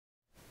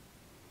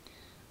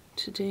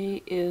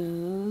Today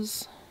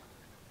is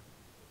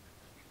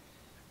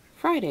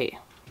Friday,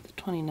 the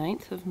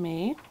 29th of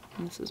May,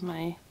 and this is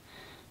my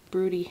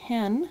broody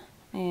hen,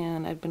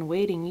 and I've been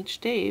waiting each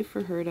day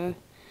for her to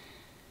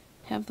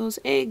have those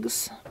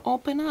eggs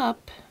open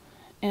up,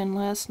 and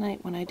last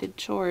night when I did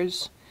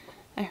chores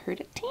I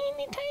heard a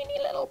teeny tiny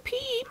little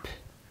peep,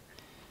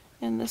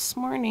 and this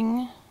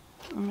morning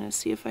I'm going to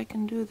see if I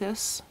can do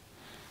this,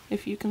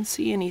 if you can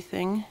see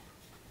anything.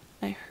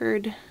 I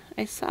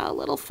saw a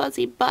little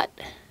fuzzy butt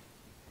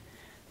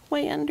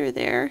way under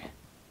there.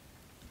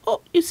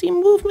 Oh, you see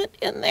movement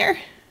in there.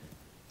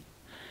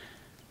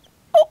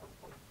 Oh,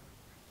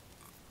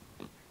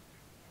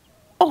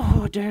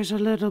 oh, there's a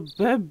little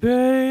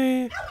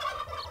baby.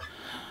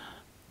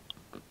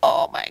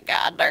 Oh my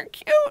God, they're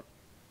cute.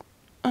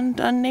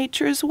 Undone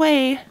nature's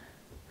way.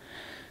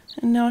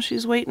 And now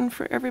she's waiting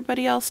for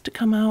everybody else to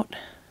come out.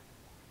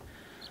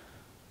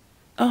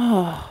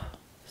 Oh,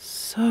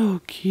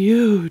 so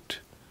cute.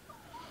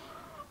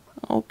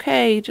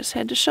 Okay, just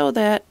had to show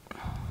that.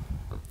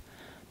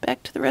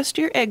 Back to the rest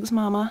of your eggs,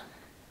 Mama.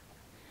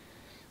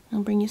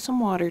 I'll bring you some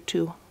water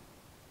too.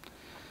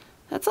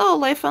 That's all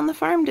life on the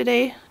farm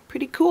today.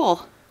 Pretty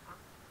cool.